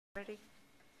Ready?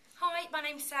 Hi, my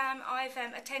name's Sam. I've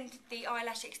attended the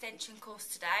eyelash extension course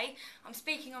today. I'm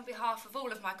speaking on behalf of all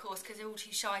of my course because they're all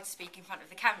too shy to speak in front of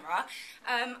the camera.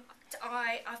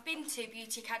 I've been to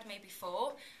Beauty Academy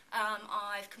before.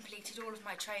 I've completed all of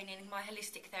my training and my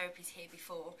holistic therapies here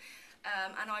before.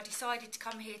 And I decided to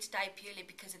come here today purely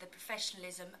because of the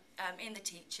professionalism in the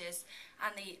teachers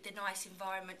and the nice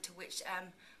environment to which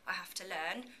I have to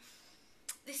learn.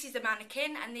 This is the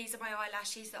mannequin and these are my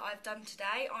eyelashes that I've done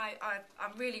today.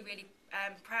 I'm really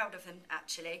proud of them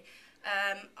actually.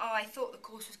 I thought the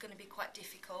course was going to be quite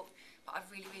difficult, but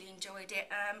I've really enjoyed it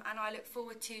and I look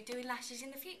forward to doing lashes in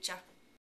the future.